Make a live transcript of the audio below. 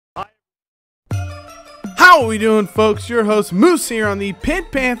How are we doing, folks? Your host Moose here on the Pitt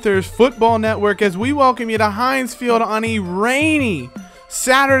Panthers Football Network as we welcome you to Heinz Field on a rainy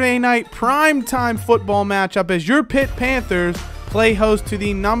Saturday night primetime football matchup as your Pitt Panthers play host to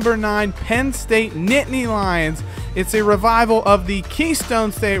the number 9 Penn State Nittany Lions. It's a revival of the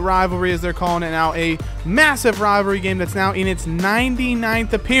Keystone State rivalry, as they're calling it now, a massive rivalry game that's now in its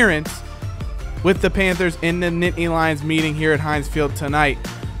 99th appearance with the Panthers in the Nittany Lions meeting here at Heinz Field tonight.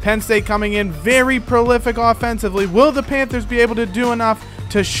 Penn State coming in very prolific offensively. Will the Panthers be able to do enough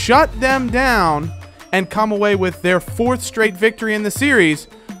to shut them down and come away with their 4th straight victory in the series?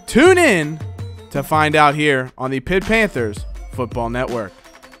 Tune in to find out here on the Pitt Panthers Football Network.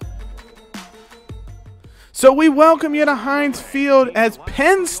 So we welcome you to Heinz Field as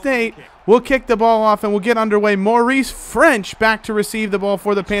Penn State will kick the ball off and we'll get underway. Maurice French back to receive the ball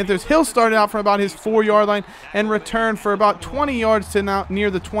for the Panthers. He'll start out from about his 4-yard line and return for about 20 yards to now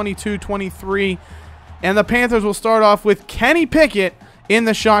near the 22-23. And the Panthers will start off with Kenny Pickett in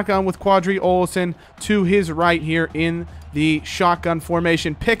the shotgun with Quadri Olson to his right here in the shotgun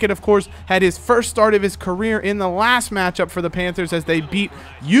formation. Pickett, of course, had his first start of his career in the last matchup for the Panthers as they beat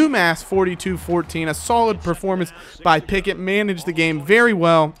UMass 42-14. A solid performance by Pickett, managed the game very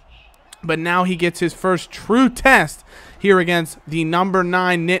well. But now he gets his first true test here against the number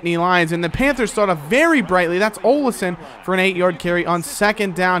 9 Nittany Lions. And the Panthers start off very brightly. That's Olson for an 8-yard carry on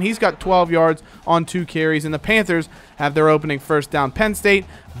second down. He's got 12 yards on 2 carries. And the Panthers have their opening first down. Penn State,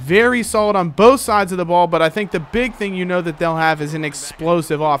 very solid on both sides of the ball, but I think the big thing you know that they'll have is an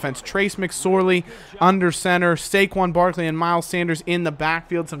explosive offense. Trace McSorley under center, Saquon Barkley and Miles Sanders in the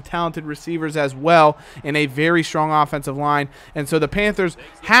backfield, some talented receivers as well, and a very strong offensive line. And so the Panthers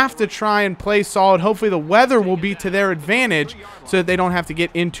have to try and play solid. Hopefully the weather will be to their advantage so that they don't have to get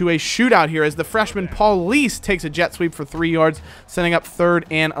into a shootout here as the freshman Paul Lease takes a jet sweep for 3 yards, setting up 3rd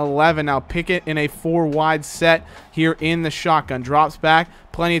and 11. Now Pickett in a 4-wide set here in the shotgun, drops back,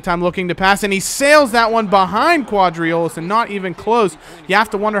 plenty of time looking to pass, and he sails that one behind Quadri Olson, not even close. You have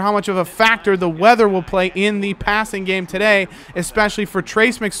to wonder how much of a factor the weather will play in the passing game today, especially for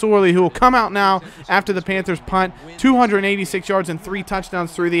Trace McSorley, who will come out now after the Panthers punt, 286 yards and 3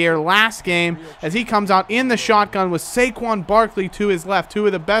 touchdowns through the air last game, as he comes out in the shotgun with Saquon Barkley to his left, 2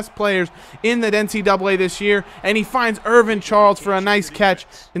 of the best players in the NCAA this year, and he finds Irvin Charles for a nice catch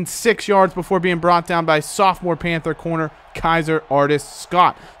in 6 yards before being brought down by sophomore Panther corner Kaiser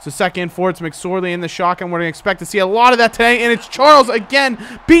Artis-Scott. So second and 4, it's McSorley in the shotgun. We're going to expect to see a lot of that today, and it's Charles again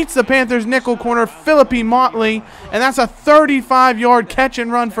beats the Panthers nickel corner Phillippe Motley, and that's a 35-yard catch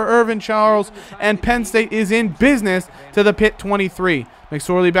and run for Irvin Charles, and Penn State is in business to the Pitt 23.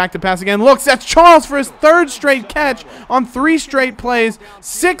 McSorley back to pass again. Looks, that's Charles for his 3rd straight catch on 3 straight plays.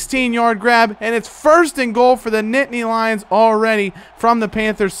 16-yard grab, and it's 1st and goal for the Nittany Lions already from the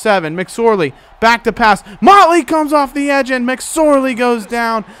Panthers 7. McSorley back to pass. Motley comes off the edge, and McSorley goes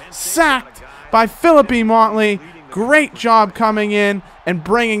down. Sacked by Phillippe Motley. Great job coming in and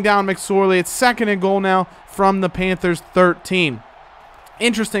bringing down McSorley. It's 2nd and goal now from the Panthers 13.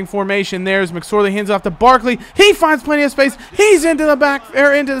 Interesting formation there as McSorley hands off to Barkley. He finds plenty of space. He's into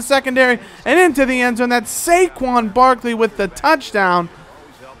the into the secondary and into the end zone. That's Saquon Barkley with the touchdown.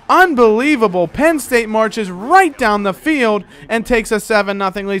 Unbelievable. Penn State marches right down the field and takes a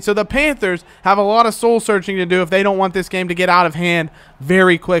 7-0 lead. So the Panthers have a lot of soul searching to do if they don't want this game to get out of hand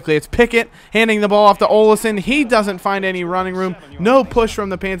very quickly. It's Pickett handing the ball off to Olson. He doesn't find any running room. No push from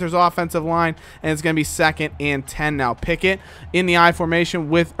the Panthers offensive line, and it's going to be 2nd and 10 now. Pickett in the I formation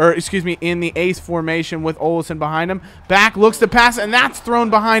with, in the ace formation with Olson behind him. Back, looks to pass, and that's thrown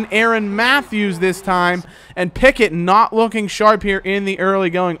behind Aaron Matthews this time. And Pickett not looking sharp here in the early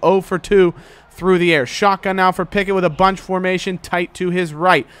going, 0 for 2 through the air. Shotgun now for Pickett with a bunch formation tight to his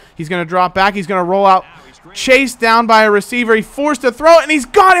right. He's going to drop back. He's going to roll out. Chased down by a receiver. He forced to throw it, and he's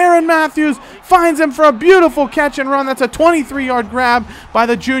got Aaron Matthews. Finds him for a beautiful catch and run. That's a 23-yard grab by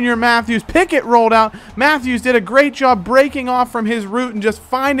the junior Matthews. Pickett rolled out. Matthews did a great job breaking off from his route and just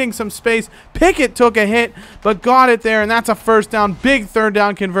finding some space. Pickett took a hit, but got it there, and that's a 1st down. Big 3rd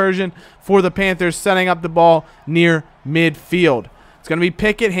down conversion for the Panthers, setting up the ball near midfield. It's going to be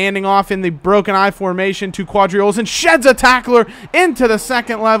Pickett handing off in the broken I formation to Quadri Olson. Sheds a tackler into the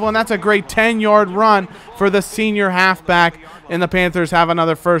 2nd level, and that's a great 10-yard run for the senior halfback. And the Panthers have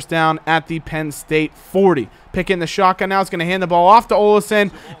another 1st down at the Penn State 40. Pickett in the shotgun now. It's going to hand the ball off to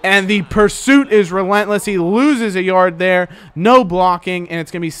Olsen, and the pursuit is relentless. He loses a yard there. No blocking, and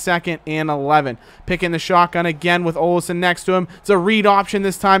it's going to be 2nd and 11. Pickett in the shotgun again with Olsen next to him. It's a read option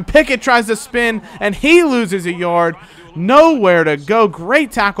this time. Pickett tries to spin, and he loses a yard. Nowhere to go.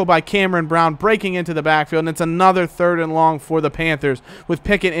 Great tackle by Cameron Brown breaking into the backfield, and it's another 3rd and long for the Panthers with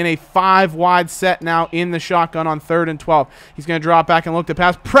Pickett in a 5-wide set now in the shotgun on 3rd and 12. He's going to drop back and look to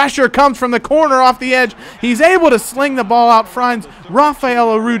pass. Pressure comes from the corner off the edge. He's able to sling the ball out front. Rafael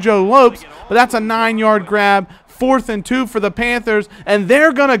Arujo Lopes, but that's a 9-yard grab. 4th and 2 for the Panthers, and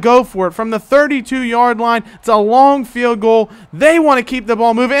they're going to go for it from the 32-yard line. It's a long field goal. They want to keep the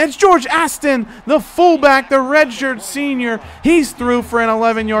ball moving. It's George Aston, the fullback, the redshirt senior. He's through for an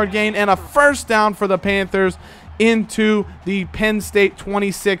 11-yard gain and a 1st down for the Panthers into the Penn State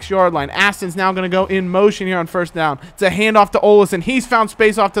 26-yard line. Aston's now going to go in motion here on 1st down. It's a handoff to Olsen. He's found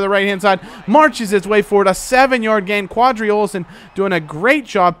space off to the right-hand side, marches his way forward, a 7-yard gain. Quadri Olsen doing a great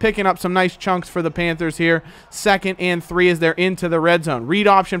job picking up some nice chunks for the Panthers here. 2nd and 3 as they're into the red zone. Read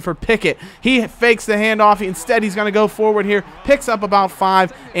option for Pickett. He fakes the handoff. Instead, he's going to go forward here, picks up about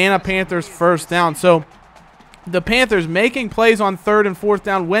 5, and a Panthers 1st down. So the Panthers making plays on 3rd and 4th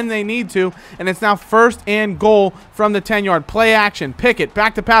down when they need to, and it's now 1st and goal from the 10-yard. Play action. Pickett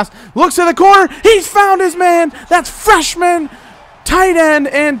back to pass. Looks to the corner. He's found his man. That's freshman tight end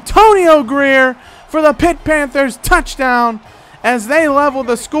Antonio Greer for the Pitt Panthers. Touchdown as they level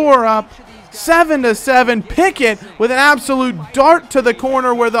the score up 7-7. Pickett with an absolute dart to the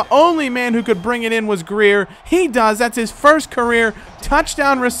corner where the only man who could bring it in was Greer. He does. That's his first career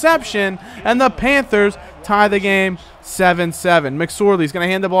touchdown reception, and the Panthers tie the game 7-7. McSorley's going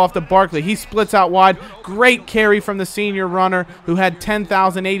to hand the ball off to Barkley. He splits out wide. Great carry from the senior runner who had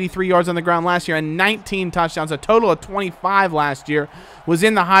 10,083 yards on the ground last year and 19 touchdowns, a total of 25 last year. Was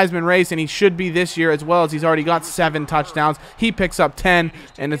in the Heisman race, and he should be this year as well, as he's already got 7 touchdowns. He picks up 10,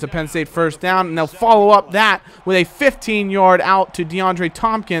 and it's a Penn State 1st down, and they'll follow up that with a 15-yard out to DeAndre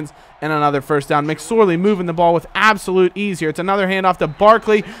Tompkins and another 1st down. McSorley moving the ball with absolute ease here. It's another handoff to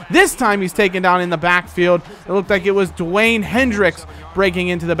Barkley. This time he's taken down in the backfield. It looked like it was Dwayne Hendricks breaking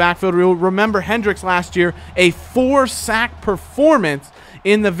into the backfield. We'll remember Hendricks last year, a 4-sack performance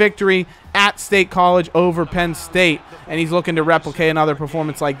in the victory at State College over Penn State, and he's looking to replicate another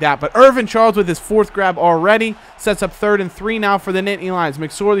performance like that. But Irvin Charles with his 4th grab already sets up 3rd and 3 now for the Nittany Lions.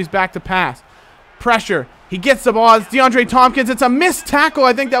 McSorley's back to pass. Pressure. He gets the ball. It's DeAndre Tompkins. It's a missed tackle.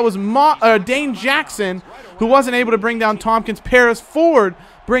 I think that was Dane Jackson, who wasn't able to bring down Tompkins. Paris Ford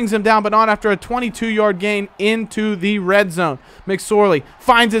brings him down, but not after a 22-yard gain into the red zone. McSorley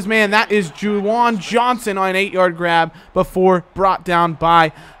finds his man. That is Juwan Johnson on an 8-yard grab before brought down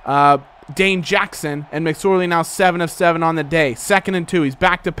by Dane Jackson, and McSorley now 7 of 7 on the day. 2nd and 2. He's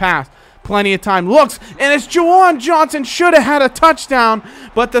back to pass. Plenty of time. Looks, and it's Juwan Johnson. Should have had a touchdown,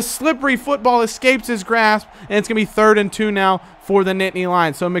 but the slippery football escapes his grasp, and it's going to be 3rd and 2 now for the Nittany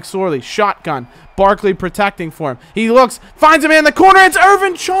Lions. So McSorley, shotgun. Barkley protecting for him. He looks, finds a man in the corner. It's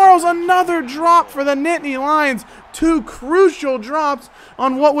Irvin Charles. Another drop for the Nittany Lions. 2 crucial drops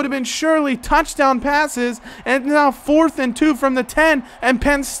on what would have been surely touchdown passes, and now 4th and 2 from the 10, and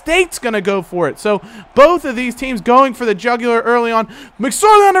Penn State's going to go for it. So both of these teams going for the jugular early on.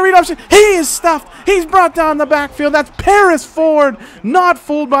 McSorley on the read option. He is stuffed. He's brought down the backfield. That's Paris Ford, not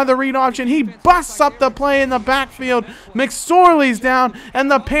fooled by the read option. He busts up the play in the backfield. McSorley's down,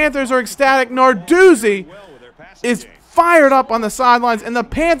 and the Panthers are ecstatic. Narduzzi is fired up on the sidelines, and the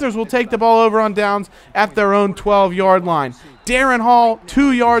Panthers will take the ball over on downs at their own 12-yard line. Darren Hall,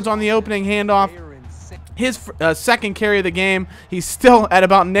 2 yards on the opening handoff. His 2nd carry of the game, he's still at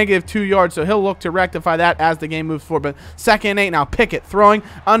about -2 yards, so he'll look to rectify that as the game moves forward. But 2nd and 8 now. Pickett throwing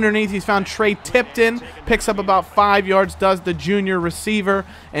underneath. He's found Trey Tipton, picks up about 5 yards, does the junior receiver,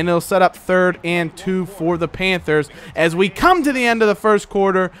 and it'll set up 3rd and 2 for the Panthers. As we come to the end of the 1st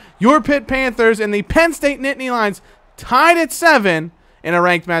quarter, your Pitt Panthers and the Penn State Nittany Lions tied at 7 in a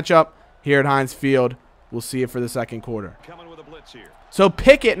ranked matchup here at Heinz Field. We'll see you for the 2nd quarter. Coming with a blitz here. So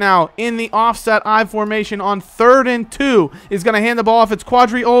Pickett now in the offset I formation on 3rd and 2 is going to hand the ball off. It's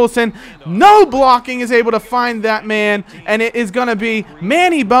Quadri Olsen. No blocking, is able to find that man, and it is going to be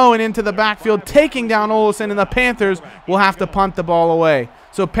Manny Bowen into the backfield taking down Olsen, and the Panthers will have to punt the ball away.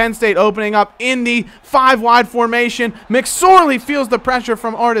 So Penn State opening up in the 5-wide formation. McSorley feels the pressure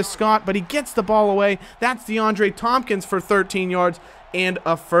from Artis Scott, but he gets the ball away. That's DeAndre Tompkins for 13 yards and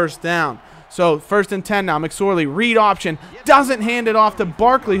a 1st down. So 1st and 10 now. McSorley, read option, doesn't hand it off to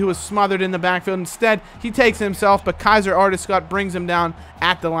Barkley, who was smothered in the backfield. Instead, he takes it himself, but Kaiser Artis-Scott brings him down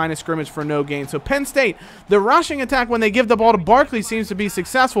at the line of scrimmage for no gain. So Penn State, the rushing attack when they give the ball to Barkley seems to be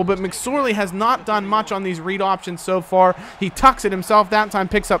successful, but McSorley has not done much on these read options so far. He tucks it himself that time,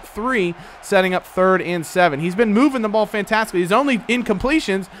 picks up 3, setting up 3rd and 7. He's been moving the ball fantastically. His only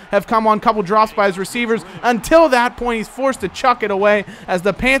incompletions have come on a couple drops by his receivers. Until that point, he's forced to chuck it away as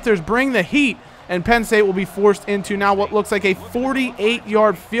the Panthers bring the heat, and Penn State will be forced into now what looks like a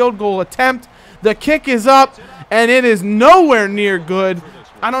 48-yard field goal attempt. The kick is up, and it is nowhere near good.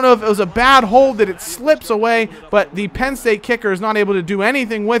 I don't know if it was a bad hold that it slips away, but the Penn State kicker is not able to do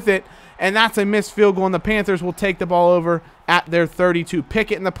anything with it, and that's a missed field goal, and the Panthers will take the ball over at their 32.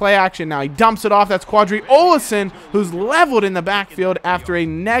 Pickett in the play action now. He dumps it off. That's Quadri Olison, who's leveled in the backfield after a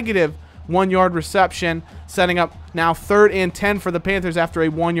negative 1-yard reception, setting up now 3rd and 10 for the Panthers after a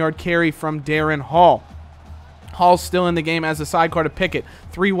 1-yard carry from Darren Hall. Hall's still in the game as a sidecar to Pickett.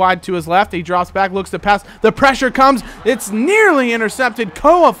 3 wide to his left. He drops back, looks to pass. The pressure comes. It's nearly intercepted.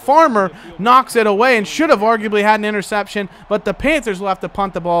 Koa Farmer knocks it away and should have arguably had an interception, but the Panthers will have to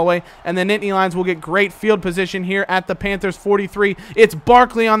punt the ball away, and the Nittany Lions will get great field position here at the Panthers 43. It's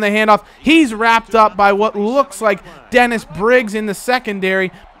Barkley on the handoff. He's wrapped up by what looks like Dennis Briggs in the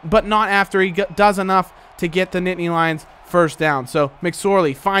secondary, but not after he does enough to get the Nittany Lions first down. So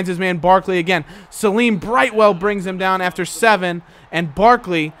McSorley finds his man Barkley again. Salim Brightwell brings him down after 7, and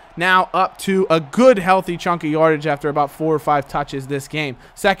Barkley now up to a good healthy chunk of yardage after about 4 or 5 touches this game.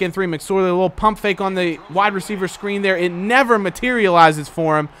 2nd and 3, McSorley, a little pump fake on the wide receiver screen there. It never materializes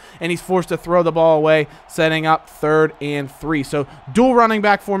for him, and he's forced to throw the ball away, setting up 3rd and 3. So dual running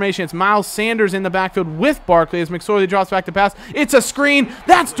back formation. It's Miles Sanders in the backfield with Barkley as McSorley drops back to pass. It's a screen.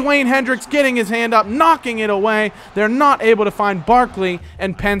 That's Dwayne Hendricks getting his hand up, knocking it away. They're not able to find Barkley,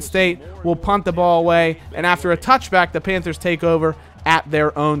 and Penn State will punt the ball away, and after a touchback, the Panthers take over at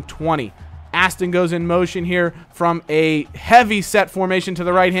their own 20. Aston goes in motion here from a heavy set formation to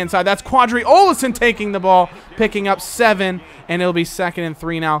the right-hand side. That's Quadri Olison taking the ball, picking up 7, and it'll be 2nd and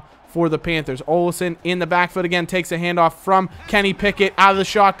 3 now for the Panthers. Olison in the backfield again, takes a handoff from Kenny Pickett out of the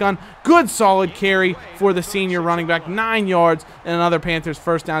shotgun. Good solid carry for the senior running back, 9 yards, and another Panthers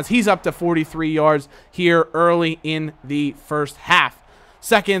first down. He's up to 43 yards here early in the first half.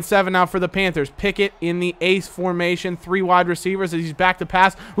 2nd and 7 now for the Panthers. Pickett in the ace formation, 3 wide receivers as he's back to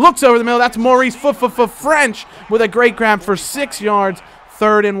pass. Looks over the middle. That's Maurice French with a great grab for 6 yards.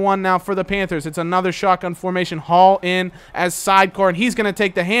 3rd and 1 now for the Panthers. It's another shotgun formation. Hall in as sidecar, and he's going to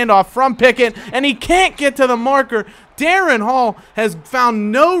take the handoff from Pickett, and he can't get to the marker. Darren Hall has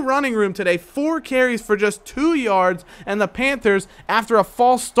found no running room today. 4 carries for just 2 yards, and the Panthers, after a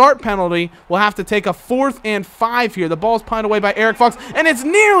false start penalty, will have to take a 4th and 5 here. The ball's punted away by Eric Fox, and it's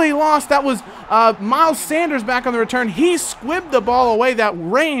nearly lost. That was Miles Sanders back on the return. He squibbed the ball away. That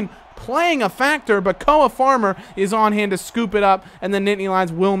rain playing a factor, but Koa Farmer is on hand to scoop it up, and the Nittany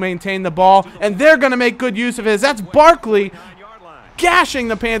Lions will maintain the ball, and they're going to make good use of it. That's Barkley gashing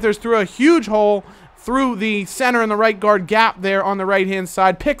the Panthers through a huge hole through the center and the right guard gap there on the right-hand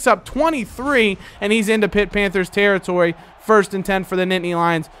side. Picks up 23, and he's into Pitt Panthers territory. 1st and 10 for the Nittany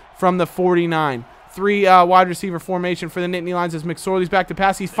Lions from the 49. 3 wide receiver formation for the Nittany Lions as McSorley's back to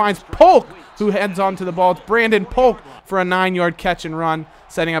pass. He finds Polk, who heads onto the ball. It's Brandon Polk for a 9-yard catch and run,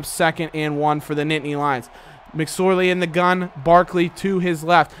 setting up 2nd and 1 for the Nittany Lions. McSorley in the gun, Barkley to his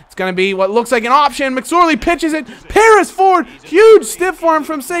left. It's going to be what looks like an option. McSorley pitches it. Paris Ford, huge stiff arm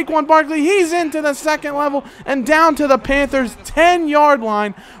from Saquon Barkley. He's into the 2nd level and down to the Panthers' 10-yard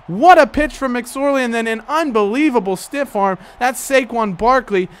line. What a pitch from McSorley, and then an unbelievable stiff arm. That's Saquon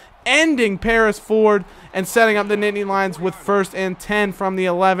Barkley ending Paris Ford and setting up the Nittany Lions with 1st and 10 from the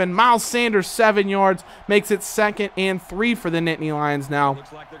 11. Miles Sanders, 7 yards, makes it 2nd and 3 for the Nittany Lions now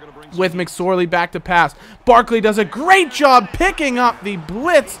with McSorley back to pass. Barkley does a great job picking up the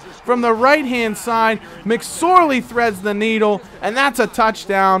blitz from the right-hand side. McSorley threads the needle, and that's a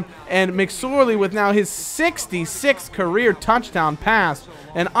touchdown. And McSorley with now his 66th career touchdown pass.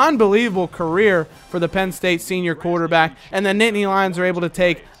 An unbelievable career for the Penn State senior quarterback, and the Nittany Lions are able to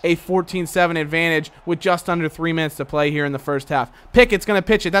take a 14-7 advantage with just under 3 minutes to play here in the first half. Pickett's going to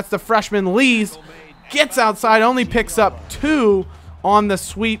pitch it. That's the freshman Lees. Gets outside, only picks up 2 on the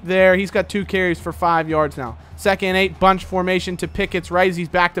sweep there. He's got 2 carries for 5 yards now. 2nd and 8, bunch formation to Pickett's right as he's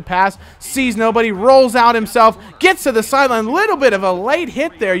back to pass. Sees nobody, rolls out himself, gets to the sideline. Little bit of a late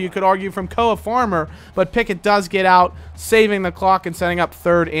hit there, you could argue, from Koa Farmer, but Pickett does get out, saving the clock and setting up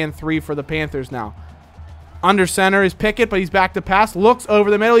 3rd and 3 for the Panthers now. Under center is Pickett, but he's back to pass. Looks over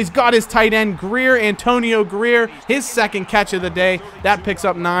the middle. He's got his tight end, Greer, Antonio Greer, his second catch of the day. That picks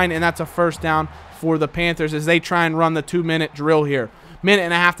up 9, and that's a first down for the Panthers as they try and run the 2-minute drill here. Minute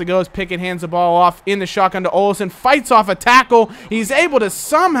and a half to go as Pickett hands the ball off in the shotgun to Olesen. Fights off a tackle. He's able to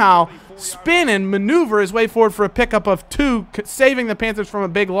somehow spin and maneuver his way forward for a pickup of 2, saving the Panthers from a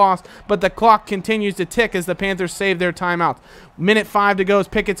big loss, but the clock continues to tick as the Panthers save their timeout. Minute 5 to go as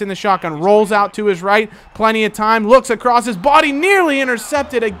Pickett's in the shotgun, rolls out to his right, plenty of time, looks across his body, nearly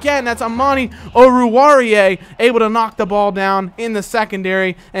intercepted again. That's Amani Oruwariye able to knock the ball down in the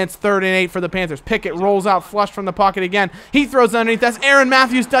secondary, and it's 3rd and 8 for the Panthers. Pickett rolls out flush from the pocket again. He throws underneath. That's Aaron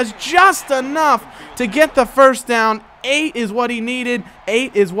Matthews, does just enough to get the first down. 8 is what he needed,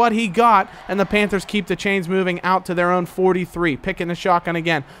 8 is what he got, and the Panthers keep the chains moving out to their own 43. Pick in the shotgun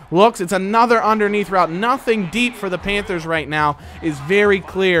again. Looks, it's another underneath route. Nothing deep for the Panthers right now is very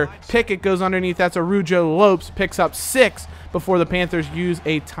clear. Pickett goes underneath. That's Arujo Lopes, picks up 6 before the Panthers use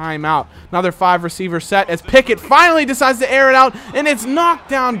a timeout. Another 5 receiver set as Pickett finally decides to air it out, and it's knocked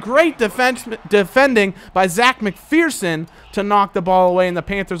down. Great defending by Zach McPherson to knock the ball away, and the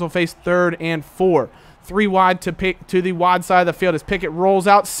Panthers will face 3rd and 4. 3 wide to the wide side of the field as Pickett rolls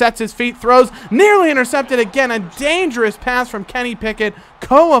out, sets his feet, throws, nearly intercepted again. A dangerous pass from Kenny Pickett.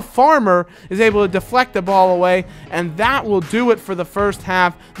 Koa Farmer is able to deflect the ball away, and that will do it for the first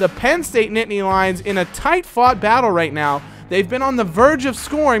half. The Penn State Nittany Lions in a tight-fought battle right now. They've been on the verge of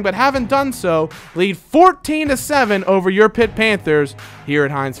scoring but haven't done so. Lead 14-7 over your Pitt Panthers here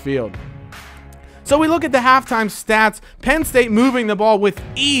at Heinz Field. So we look at the halftime stats. Penn State moving the ball with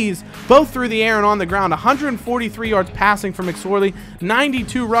ease, both through the air and on the ground. 143 yards passing from McSorley,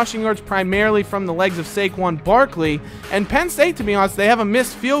 92 rushing yards primarily from the legs of Saquon Barkley. And Penn State, to be honest, they have a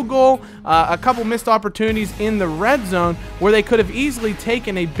missed field goal, a couple missed opportunities in the red zone where they could have easily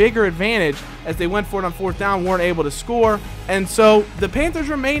taken a bigger advantage as they went for it on 4th down, weren't able to score. And so the Panthers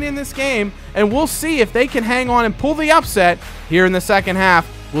remain in this game, and we'll see if they can hang on and pull the upset here in the second half.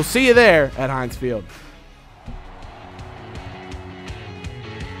 We'll see you there at Heinz Field.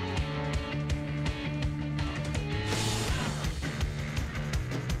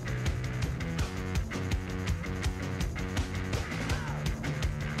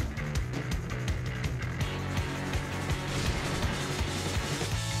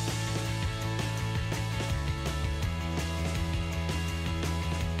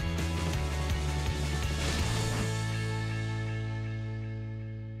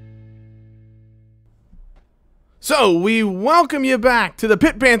 So we welcome you back to the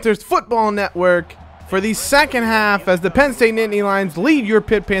Pitt Panthers Football Network for the second half as the Penn State Nittany Lions lead your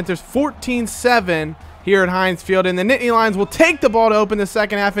Pitt Panthers 14-7 here at Heinz Field. And the Nittany Lions will take the ball to open the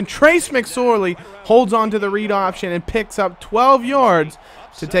second half, and Trace McSorley holds on to the read option and picks up 12 yards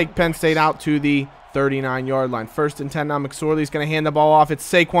to take Penn State out to the 39-yard line. 1st and 10 now. McSorley's going to hand the ball off. It's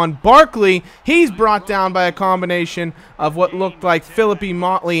Saquon Barkley. He's brought down by a combination of what looked like Philippi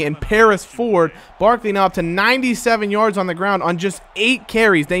Motley and Paris Ford. Barkley now up to 97 yards on the ground on just 8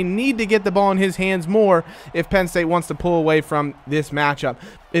 carries. They need to get the ball in his hands more if Penn State wants to pull away from this matchup.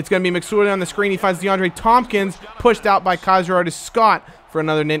 It's going to be McSorley on the screen. He finds DeAndre Tompkins, pushed out by Kaiser Artis-Scott for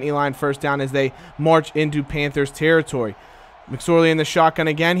another Nittany Lion first down as they march into Panthers territory. McSorley in the shotgun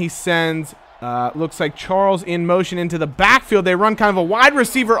again. He sends looks like Charles in motion into the backfield. They run kind of a wide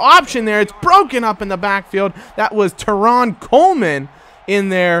receiver option there. It's broken up in the backfield. That was Teron Coleman in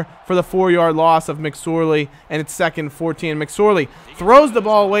there for the 4-yard loss of McSorley, and it's 2nd and 14. McSorley throws the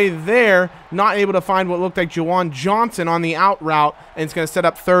ball away there, not able to find what looked like Juwan Johnson on the out route, and it's going to set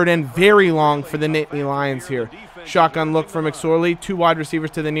up 3rd and very long for the Nittany Lions here. Shotgun look for McSorley. 2 wide receivers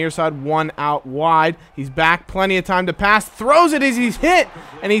to the near side, 1 out wide. He's back, plenty of time to pass. Throws it as he's hit,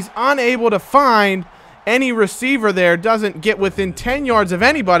 and he's unable to find any receiver there. Doesn't get within 10 yards of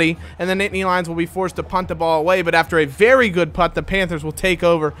anybody, and the Nittany Lions will be forced to punt the ball away. But after a very good punt, the Panthers will take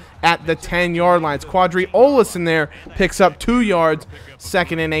over at the 10-yard lines. Quadri Olesen there picks up 2 yards.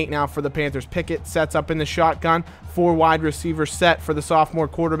 2nd and 8 now for the Panthers. Pickett sets up in the shotgun. 4 wide receiver set for the sophomore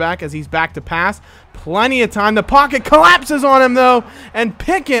quarterback as he's back to pass. Plenty of time. The pocket collapses on him, though, and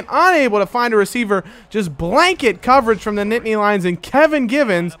Pickett, unable to find a receiver, just blanket coverage from the Nittany Lions, and Kevin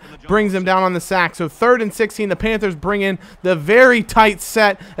Givens brings him down on the sack. So 3rd and 16, the Panthers bring in the very tight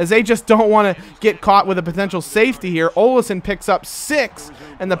set as they just don't want to get caught with a potential safety here. Olesen picks up 6,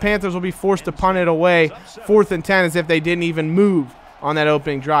 and the Panthers will be forced to punt it away. 4th and 10 as if they didn't even move on that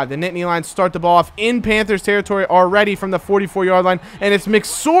opening drive. The Nittany Lions start the ball off in Panthers territory already from the 44-yard line, and it's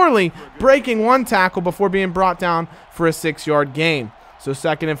McSorley breaking 1 tackle before being brought down for a 6-yard gain. So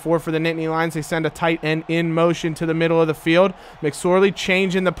 2nd and 4 for the Nittany Lions. They send a tight end in motion to the middle of the field. McSorley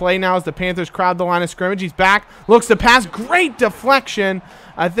changing the play now as the Panthers crowd the line of scrimmage. He's back, looks to pass, great deflection.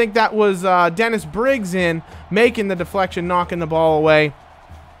 I think that was Dennis Briggs making the deflection, knocking the ball away.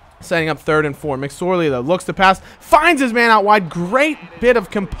 Setting up 3rd and 4. McSorley, though, looks to pass, finds his man out wide. Great bit of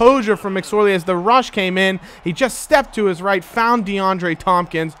composure from McSorley as the rush came in. He just stepped to his right, found DeAndre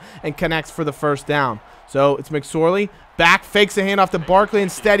Tompkins, and connects for the 1st down. So it's McSorley. Back, fakes a handoff to Barkley.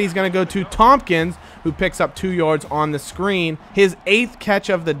 Instead, he's going to go to Tompkins, who picks up 2 yards on the screen. His 8th catch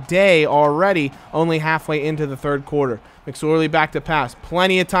of the day already, only halfway into the 3rd quarter. McSorley back to pass.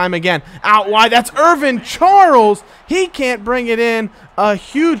 Plenty of time again. Out wide. That's Irvin Charles. He can't bring it in. A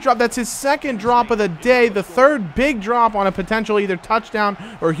huge drop. That's his 2nd drop of the day. The 3rd big drop on a potential either touchdown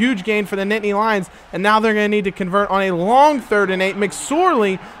or huge gain for the Nittany Lions. And now they're going to need to convert on a long 3rd and 8.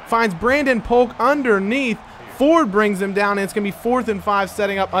 McSorley finds Brandon Polk underneath. Ford brings him down, and it's going to be 4th and 5,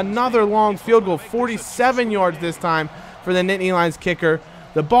 setting up another long field goal. 47 yards this time for the Nittany Lions kicker.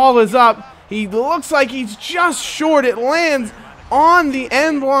 The ball is up. He looks like he's just short. It lands on the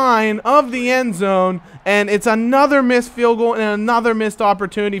end line of the end zone, and it's another missed field goal and another missed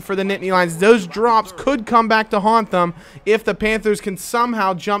opportunity for the Nittany Lions. Those drops could come back to haunt them if the Panthers can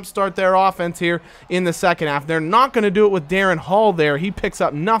somehow jumpstart their offense here in the 2nd half. They're not going to do it with Darren Hall there. He picks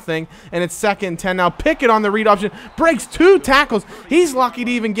up nothing, and it's 2nd and 10 now. Pickett on the read option, breaks 2 tackles. He's lucky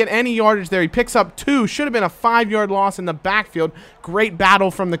to even get any yardage there. He picks up 2. Should have been a 5-yard loss in the backfield. Great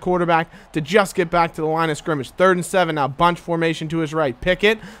battle from the quarterback to just get back to the line of scrimmage. 3rd and 7 now. Bunch formation to his right.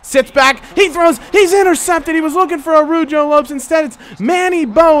 Pickett sits back. He throws. He's intercepted. He was looking for Arujo Lopes. Instead, it's Manny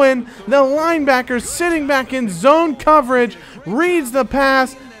Bowen, the linebacker, sitting back in zone coverage, reads the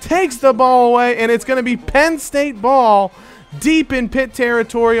pass, takes the ball away, and it's going to be Penn State ball deep in Pitt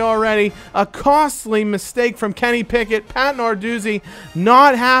territory already. A costly mistake from Kenny Pickett. Pat Narduzzi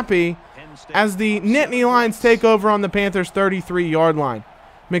not happy as the Nittany Lions take over on the Panthers' 33-yard line.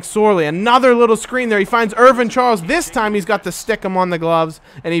 McSorley, another little screen there. He finds Irvin Charles. This time he's got to stick him on the gloves,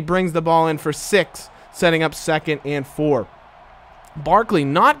 and he brings the ball in for 6, setting up 2nd and 4. Barkley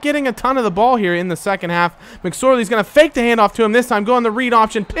not getting a ton of the ball here in the 2nd half. McSorley's going to fake the handoff to him this time, go on the read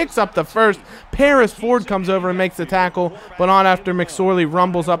option, picks up the 1st. Paris Ford comes over and makes the tackle, but not after McSorley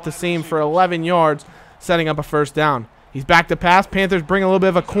rumbles up the seam for 11 yards, setting up a 1st down. He's back to pass. Panthers bring a little bit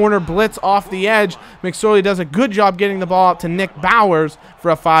of a corner blitz off the edge. McSorley does a good job getting the ball out to Nick Bowers for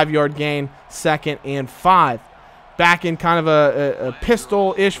a 5-yard gain, 2nd and 5. Back in kind of a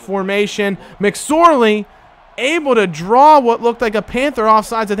pistol-ish formation. McSorley able to draw what looked like a Panther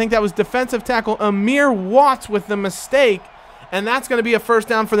offsides. I think that was defensive tackle Amir Watts with the mistake. And that's going to be a 1st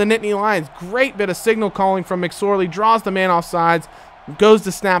down for the Nittany Lions. Great bit of signal calling from McSorley. Draws the man offsides. Goes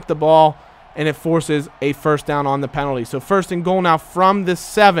to snap the ball. And it forces a 1st down on the penalty. So 1st and goal now from the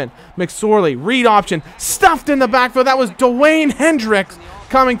 7. McSorley, read option, stuffed in the backfield. That was Dwayne Hendricks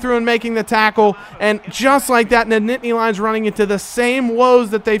coming through and making the tackle. And just like that, the Nittany Lions running into the same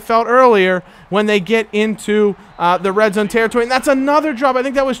woes that they felt earlier when they get into the red zone territory. And that's another drop. I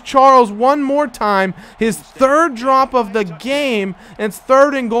think that was Charles one more time. His 3rd drop of the game. And it's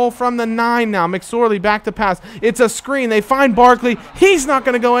 3rd and goal from the 9 now. McSorley back to pass. It's a screen. They find Barkley. He's not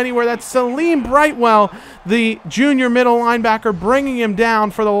going to go anywhere. That's Salim Brightwell, the junior middle linebacker, bringing him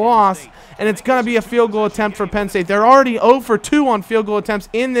down for the loss. And it's going to be a field goal attempt for Penn State. They're already 0 for 2 on field goal attempts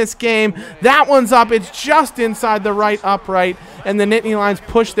in this game. That one's up. It's just inside the right upright. And the Nittany Lions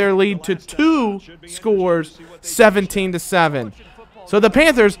push their lead to 2 scores, 17-7. So the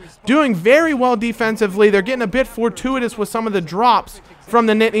Panthers doing very well defensively. They're getting a bit fortuitous with some of the drops from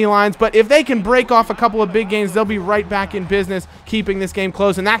the Nittany Lions. But if they can break off a couple of big games, they'll be right back in business, keeping this game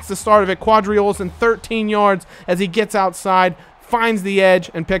close. And that's the start of it. Quadri Olson, 13 yards as he gets outside, finds the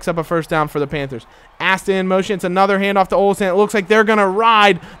edge, and picks up a 1st down for the Panthers. Aston in motion. It's another handoff to Olsen. It looks like they're going to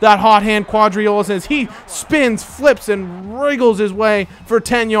ride that hot hand Quadri Olsen as he spins, flips, and wriggles his way for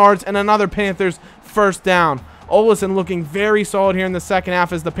 10 yards and another Panthers 1st down. Olsen looking very solid here in the 2nd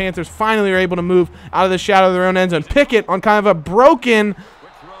half as the Panthers finally are able to move out of the shadow of their own end zone. Pickett on kind of a broken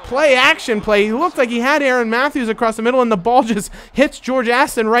play-action play. He looked like he had Aaron Matthews across the middle, and the ball just hits George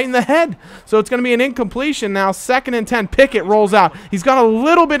Aston right in the head. So it's going to be an incompletion now. 2nd and 10. Pickett rolls out. He's got a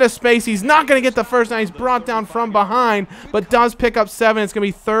little bit of space. He's not going to get the 1st down. He's brought down from behind, but does pick up 7. It's going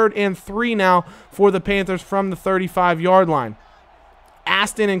to be 3rd and 3 now for the Panthers from the 35-yard line.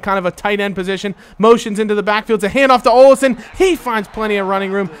 Aston in kind of a tight end position. Motions into the backfield. It's a handoff to Olsen. He finds plenty of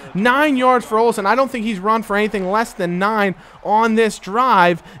running room. 9 yards for Olsen. I don't think he's run for anything less than 9 on this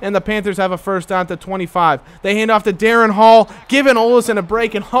drive, and the Panthers have a first down to 25. They hand off to Darren Hall, giving Olsen a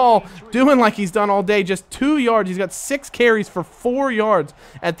break, and Hall doing like he's done all day, just 2 yards. He's got 6 carries for 4 yards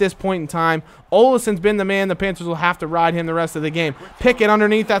at this point in time. Olesen's been the man. The Panthers will have to ride him the rest of the game. Pickett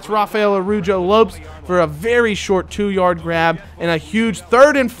underneath. That's Rafael Arujo Lopes for a very short 2-yard grab and a huge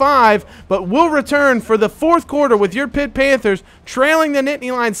 3rd and 5. But we'll return for the 4th quarter with your Pitt Panthers trailing the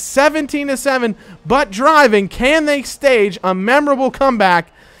Nittany Lions 17-7, but driving. Can they stage a memorable comeback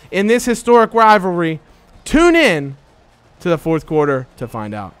in this historic rivalry? Tune in to the 4th quarter to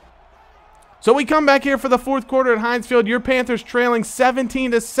find out. So we come back here for the 4th quarter at Heinz Field. Your Panthers trailing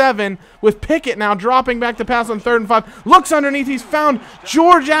 17-7 with Pickett now dropping back to pass on 3rd and 5. Looks underneath. He's found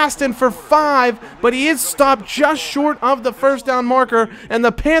George Aston for 5, but he is stopped just short of the first down marker, and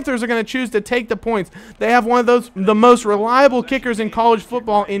the Panthers are going to choose to take the points. They have one of the most reliable kickers in college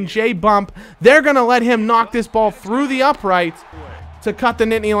football in Jay Bump. They're going to let him knock this ball through the uprights to cut the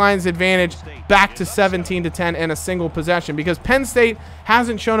Nittany Lions' advantage back to 17-10 and a single possession, because Penn State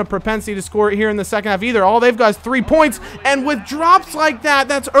hasn't shown a propensity to score here in the second half either. All they've got is 3 points, and with drops like that,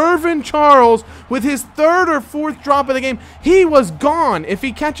 that's Irvin Charles with his 3rd or 4th drop of the game. He was gone if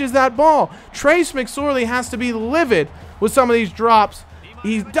he catches that ball. Trace McSorley has to be livid with some of these drops.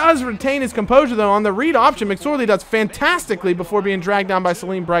 He does retain his composure, though. On the read option, McSorley does fantastically before being dragged down by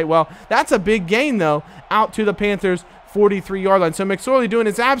Salim Brightwell. That's a big gain, though, out to the Panthers' 43-yard line. So McSorley doing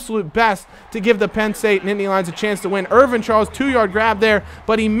his absolute best to give the Penn State Nittany Lions a chance to win. Irvin Charles, 2-yard grab there,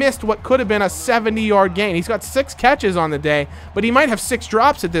 but he missed what could have been a 70-yard gain. He's got 6 catches on the day, but he might have 6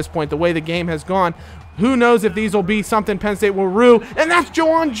 drops at this point, the way the game has gone. Who knows if these will be something Penn State will rue. And that's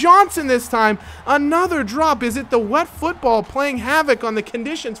Juwan Johnson this time. Another drop. Is it the wet football playing havoc on the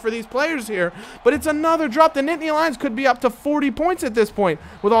conditions for these players here? But it's another drop. The Nittany Lions could be up to 40 points at this point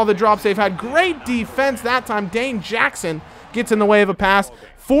with all the drops they've had. Great defense that time. Dane Jackson gets in the way of a pass.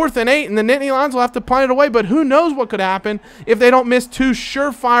 4th and 8, and the Nittany Lions will have to punt it away, but who knows what could happen if they don't miss 2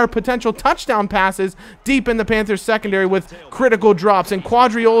 surefire potential touchdown passes deep in the Panthers secondary with critical drops, and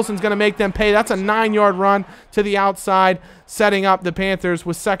Quadri Olsen's going to make them pay. That's a 9-yard run to the outside, setting up the Panthers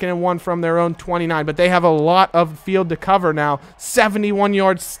with 2nd and 1 from their own 29, but they have a lot of field to cover now. 71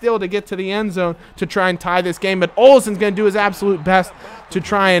 yards still to get to the end zone to try and tie this game, but Olsen's going to do his absolute best to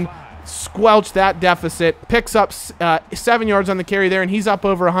try and squelch that deficit. Picks up 7 yards on the carry there, and he's up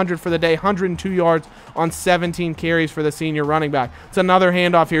over 100 for the day. 102 yards on 17 carries for the senior running back. It's another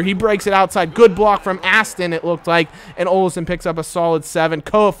handoff here. He breaks it outside. Good block from Aston, it looked like, and Olsen picks up a solid 7.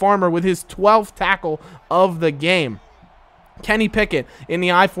 Koa Farmer with his 12th tackle of the game. Kenny Pickett in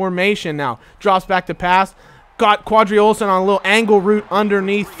the I formation now. Drops back to pass. Got Quadri Olsen on a little angle route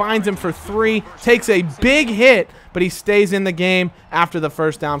underneath. Finds him for 3. Takes a big hit, but he stays in the game after the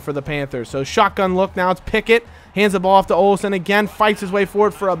first down for the Panthers. So shotgun look now. It's Pickett. Hands the ball off to Olsen again. Fights his way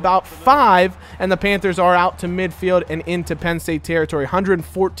forward for about 5. And the Panthers are out to midfield and into Penn State territory.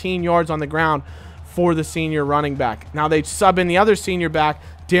 114 yards on the ground for the senior running back. Now they sub in the other senior back,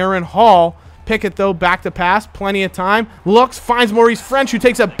 Darren Hall. Pickett, though, back to pass. Plenty of time. Looks, finds Maurice French, who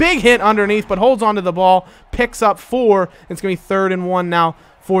takes a big hit underneath, but holds onto the ball. Picks up 4. It's going to be 3rd and 1 now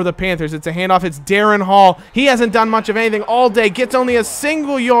for the Panthers. It's a handoff. It's Darren Hall. He hasn't done much of anything all day. Gets only a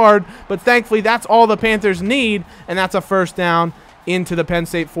single yard, but thankfully that's all the Panthers need, and that's a first down into the Penn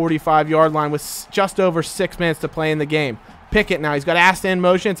State 45-yard line with just over 6 minutes to play in the game. Pickett now. He's got Aston in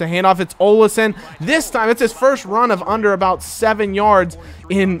motion. It's a handoff. It's Olsen. This time, it's his first run of under about 7 yards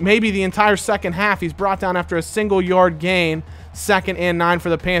in maybe the entire second half. He's brought down after a single-yard gain. 2nd and 9 for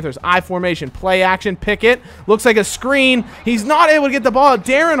the Panthers. I formation. Play action. Pickett. Looks like a screen. He's not able to get the ball.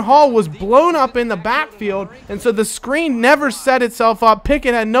 Darren Hall was blown up in the backfield, and so the screen never set itself up.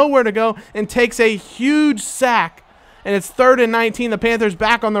 Pickett had nowhere to go and takes a huge sack. And it's 3rd and 19. The Panthers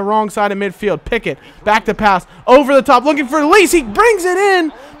back on the wrong side of midfield. Pickett back to pass. Over the top. Looking for Lease. He brings it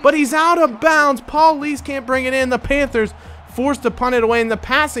in, but he's out of bounds. Paul Lease can't bring it in. The Panthers forced to punt it away. And the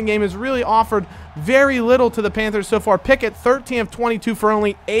passing game has really offered very little to the Panthers so far. Pickett, 13 of 22 for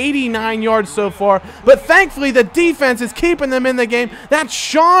only 89 yards so far. But thankfully, the defense is keeping them in the game. That's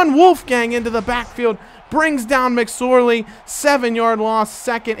Sean Wolfgang into the backfield. Brings down McSorley. 7-yard loss.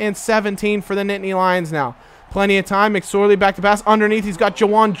 2nd and 17 for the Nittany Lions now. Plenty of time. McSorley back to pass. Underneath, he's got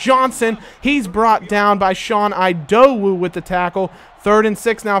Juwan Johnson. He's brought down by Sean Idowu with the tackle. 3rd and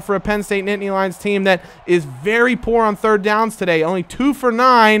 6 now for a Penn State Nittany Lions team that is very poor on 3rd downs today. Only 2 for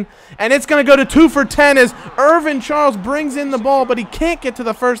 9. And it's going to go to 2 for 10 as Irvin Charles brings in the ball, but he can't get to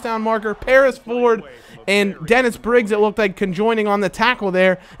the first down marker. Paris Ford and Dennis Briggs, it looked like, conjoining on the tackle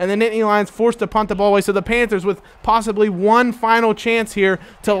there, and the Nittany Lions forced to punt the ball away. So the Panthers with possibly one final chance here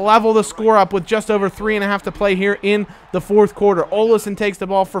to level the score up with just over 3.5 to play here in the fourth quarter. Olesen takes the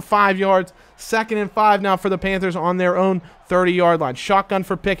ball for 5 yards. 2nd and 5 now for the Panthers on their own 30-yard line. Shotgun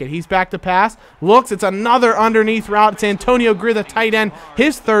for Pickett. He's back to pass. Looks. It's another underneath route. It's Antonio Greer, the tight end.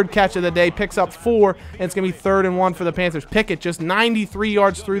 His 3rd catch of the day. Picks up 4, and it's going to be 3rd and 1 for the Panthers. Pickett just 93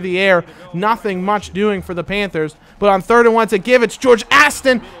 yards through the air. Nothing much doing for the Panthers. But on 3rd and 1 to give, it's George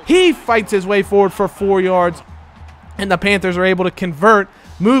Aston. He fights his way forward for 4 yards. And the Panthers are able to convert,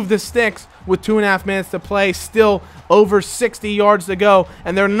 move the sticks with 2.5 minutes to play, still over 60 yards to go.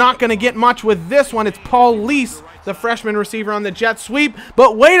 And they're not going to get much with this one. It's Paul Lease, the freshman receiver, on the jet sweep.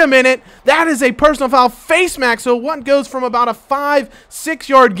 But wait a minute, that is a personal foul, face mask. So one goes from about a 5-6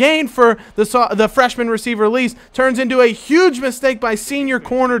 yard gain for the freshman receiver Lease, turns into a huge mistake by senior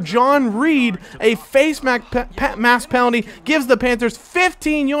corner John Reed. A face mask penalty gives the Panthers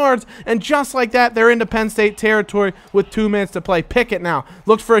 15 yards, and just like that, they're into Penn State territory with 2 minutes to play. Pickett now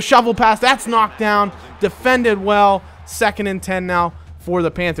looks for a shovel pass. That's knocked down, defended well. 2nd and 10 now for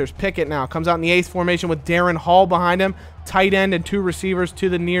the Panthers. Pickett now comes out in the 8th formation with Darren Hall behind him, tight end and 2 receivers to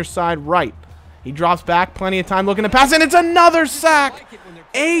the near side right. He drops back, plenty of time looking to pass, and it's another sack.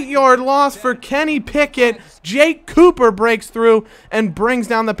 8-yard loss for Kenny Pickett. Jake Cooper breaks through and brings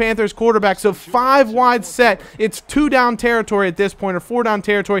down the Panthers quarterback. So 5 wide set. It's 2 down territory at this point, or 4 down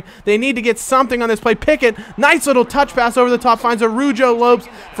territory. They need to get something on this play. Pickett, nice little touch pass over the top, finds Arujo Lopes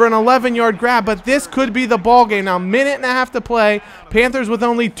for an 11-yard grab, but this could be the ball game. Now, 1.5 to play. Panthers with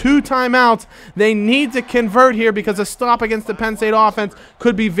only 2 timeouts. They need to convert here because a stop against the Penn State offense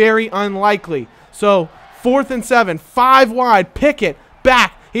could be very unlikely. So 4th and 7, 5 wide. Pickett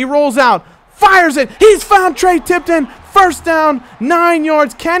back. He rolls out, fires it. He's found Trey Tipton. 1st down, 9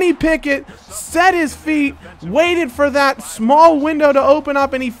 yards. Kenny Pickett set his feet, waited for that small window to open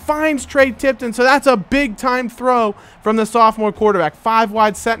up, and he finds Trey Tipton. So that's a big-time throw from the sophomore quarterback. 5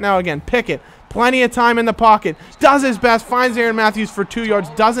 wide set now again. Pickett, plenty of time in the pocket, does his best, finds Aaron Matthews for 2 yards,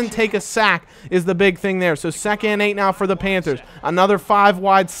 doesn't take a sack is the big thing there. So 2nd and 8 now for the Panthers. Another 5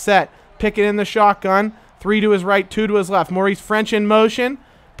 wide set. Pickett in the shotgun. 3 to his right, 2 to his left. Maurice French in motion.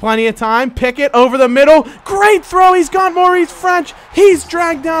 Plenty of time. Pickett over the middle. Great throw. He's got Maurice French. He's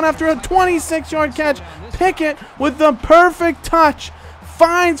dragged down after a 26-yard catch. Pickett with the perfect touch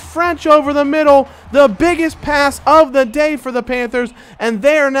finds French over the middle. The biggest pass of the day for the Panthers. And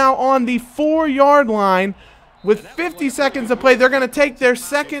they are now on the 4-yard line. With 50 seconds to play, they're going to take their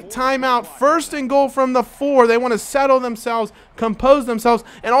 2nd timeout. 1st and goal from the 4. They want to settle themselves, compose themselves,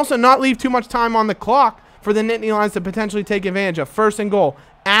 and also not leave too much time on the clock for the Nittany Lions to potentially take advantage of. 1st and goal.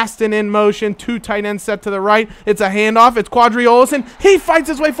 Aston in motion. 2 tight ends set to the right. It's a handoff. It's Quadri Olesen. He fights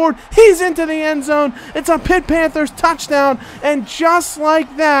his way forward. He's into the end zone. It's a Pitt Panthers touchdown. And just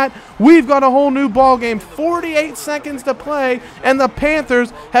like that, we've got a whole new ball game. 48 seconds to play, and the Panthers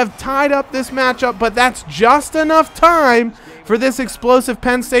have tied up this matchup, but that's just enough time for this explosive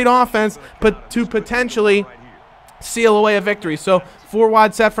Penn State offense to potentially seal away a victory. So 4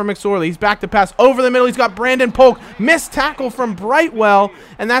 wide set for McSorley. He's back to pass over the middle. He's got Brandon Polk. Missed tackle from Brightwell,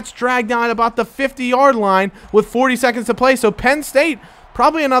 and that's dragged down about the 50-yard line with 40 seconds to play. So Penn State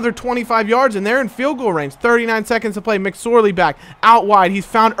probably another 25 yards, and they're in field goal range. 39 seconds to play. McSorley back out wide. He's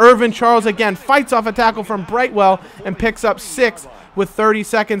found Irvin Charles again. Fights off a tackle from Brightwell and picks up 6 with 30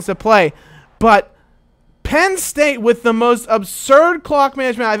 seconds to play. But Penn State, with the most absurd clock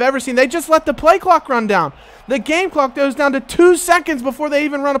management I've ever seen, they just let the play clock run down. The game clock goes down to 2 seconds before they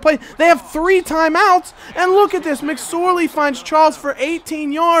even run a play. They have 3 timeouts, and look at this. McSorley finds Charles for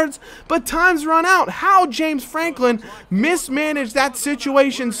 18 yards, but time's run out. How James Franklin mismanaged that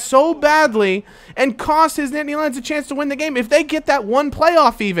situation so badly and cost his Nittany Lions a chance to win the game. If they get that one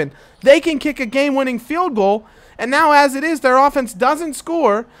playoff even, they can kick a game-winning field goal. And now, as it is, their offense doesn't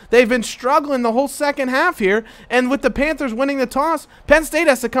score. They've been struggling the whole second half here. And with the Panthers winning the toss, Penn State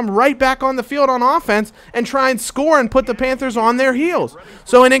has to come right back on the field on offense and try and score and put the Panthers on their heels.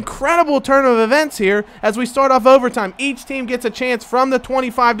 So an incredible turn of events here as we start off overtime. Each team gets a chance from the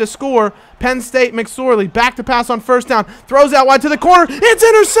 25 to score. Penn State, McSorley, back to pass on 1st down. Throws out wide to the corner. It's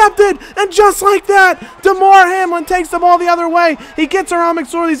intercepted. And just like that, DeMar Hamlin takes the ball the other way. He gets around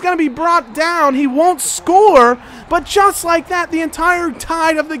McSorley. He's going to be brought down. He won't score. But just like that, the entire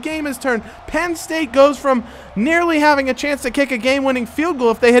tide of the game is turned. Penn State goes from nearly having a chance to kick a game-winning field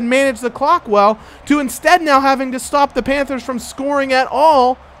goal if they had managed the clock well to instead now having to stop the Panthers from scoring at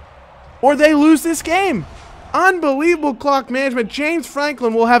all, or they lose this game. Unbelievable clock management. James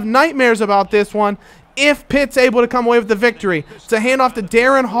Franklin will have nightmares about this one if Pitt's able to come away with the victory. It's a handoff to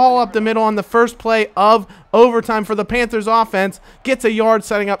Darren Hall up the middle on the first play of overtime for the Panthers offense. Gets a yard,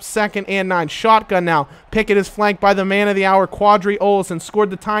 setting up 2nd and 9. Shotgun now. Pickett is flanked by the man of the hour, Quadri Olson. Scored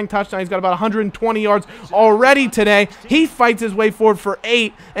the tying touchdown. He's got about 120 yards already today. He fights his way forward for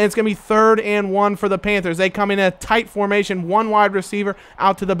 8, and it's going to be 3rd and 1 for the Panthers. They come in a tight formation, 1 wide receiver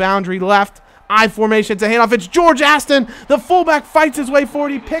out to the boundary left. I formation to handoff. It's George Aston. The fullback fights his way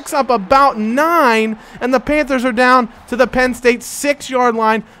forward. He picks up about 9, and the Panthers are down to the Penn State 6-yard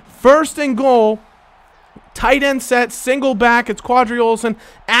line. 1st and goal. Tight end set, single back. It's Quadri Olson.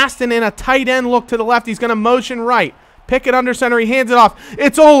 Aston in a tight end look to the left. He's going to motion right. Pickett under center. He hands it off.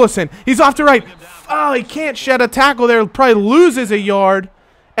 It's Olson. He's off to right. Oh, he can't shed a tackle there. Probably loses a yard.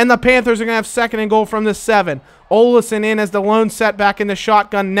 And the Panthers are going to have 2nd and goal from the 7. Olson in as the lone setback in the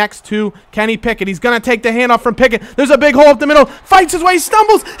shotgun next to Kenny Pickett. He's going to take the handoff from Pickett. There's a big hole up the middle. Fights his way,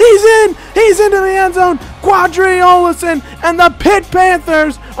 stumbles. He's in. He's into the end zone. Quadri Olson and the Pitt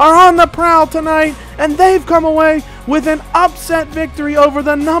Panthers are on the prowl tonight, and they've come away with an upset victory over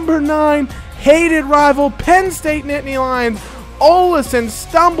the number 9 hated rival Penn State Nittany Lions. Olson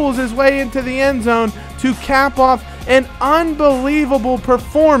stumbles his way into the end zone to cap off an unbelievable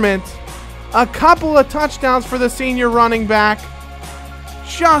performance. A couple of touchdowns for the senior running back.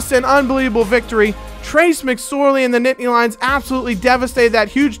 Just an unbelievable victory. Trace McSorley and the Nittany Lions absolutely devastated. That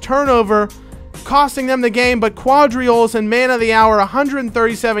huge turnover costing them the game, but Quadri Olson, man of the hour,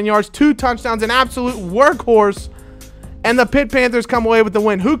 137 yards, 2 touchdowns, an absolute workhorse. And the Pitt Panthers come away with the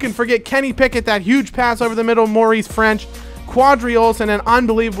win. Who can forget Kenny Pickett, that huge pass over the middle, Maurice French. Quadri Olson, an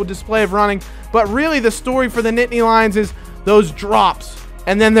unbelievable display of running. But really the story for the Nittany Lions is those drops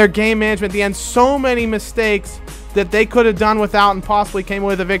and then their game management at the end. So many mistakes that they could have done without and possibly came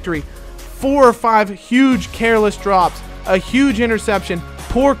away with a victory. 4 or 5 huge careless drops, a huge interception,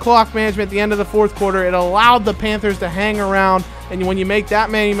 poor clock management at the end of the 4th quarter. It allowed the Panthers to hang around, and when you make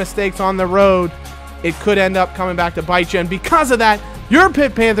that many mistakes on the road, it could end up coming back to bite you. And because of that, your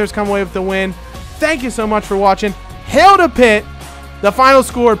Pitt Panthers come away with the win. Thank you so much for watching. Hail to Pitt. The final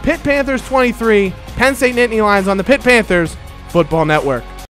score, Pitt Panthers 23, Penn State Nittany Lions on the Pitt Panthers Football Network.